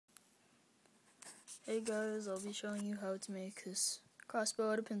Hey guys, I'll be showing you how to make this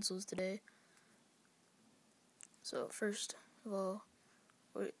crossbow out of pencils today. So first of all,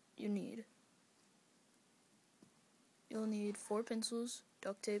 what you'll need 4 pencils,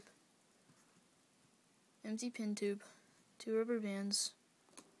 duct tape, empty pin tube, 2 rubber bands,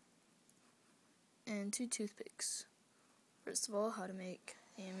 and 2 toothpicks. First of all, how to make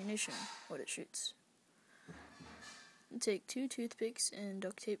the ammunition, what it shoots. Take 2 toothpicks and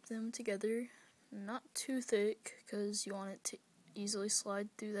duct tape them together. Not too thick, because you want it to easily slide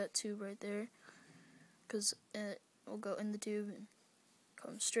through that tube right there, because it will go in the tube and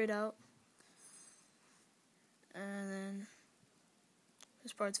come straight out. And then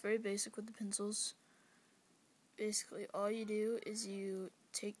this part's very basic with the pencils. Basically all you do is you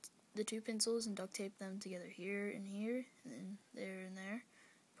take the 2 pencils and duct tape them together here and here, and then there and there.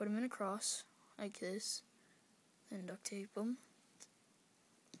 Put them in a cross like this, then duct tape them.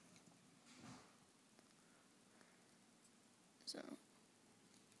 So,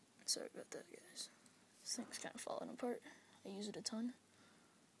 sorry about that, guys. This thing's kind of falling apart. I use it a ton.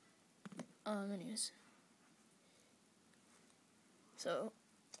 Anyways. So,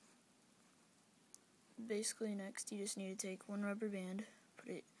 basically next you just need to take 1 rubber band, put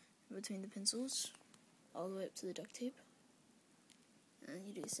it in between the pencils, all the way up to the duct tape. And then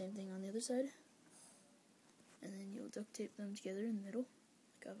you do the same thing on the other side. And then you'll duct tape them together in the middle,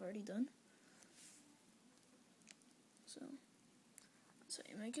 like I've already done. So, that's how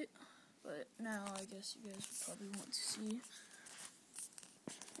you make it. But now I guess you guys would probably want to see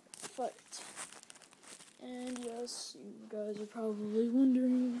fight. And yes, you guys are probably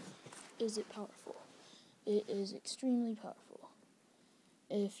wondering, is it powerful? It is extremely powerful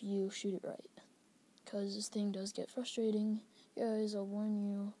if you shoot it right. Because this thing does get frustrating. Guys, I'll warn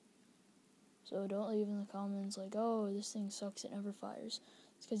you. So don't leave in the comments like, oh, this thing sucks, it never fires.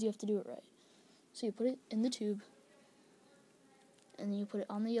 It's because you have to do it right. So you put it in the tube, and then you put it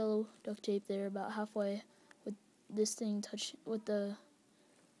on the yellow duct tape there about halfway, with this thing with the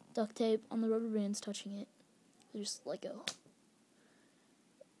duct tape on the rubber bands touching it. Just let go.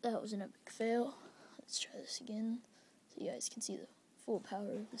 That was an epic fail. Let's try this again so you guys can see the full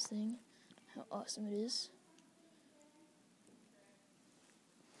power of this thing, how awesome it is.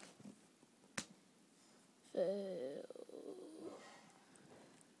 Fail.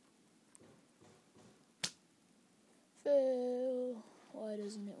 Fail. Why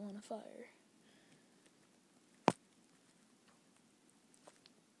doesn't it want to fire?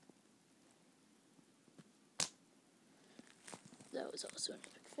 That was also an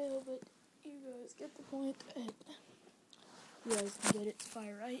epic fail, but you guys get the point. You guys can get it to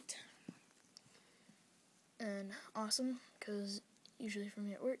fire right. And awesome, because usually for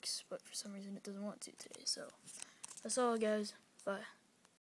me it works, but for some reason it doesn't want to today. So that's all, guys. Bye.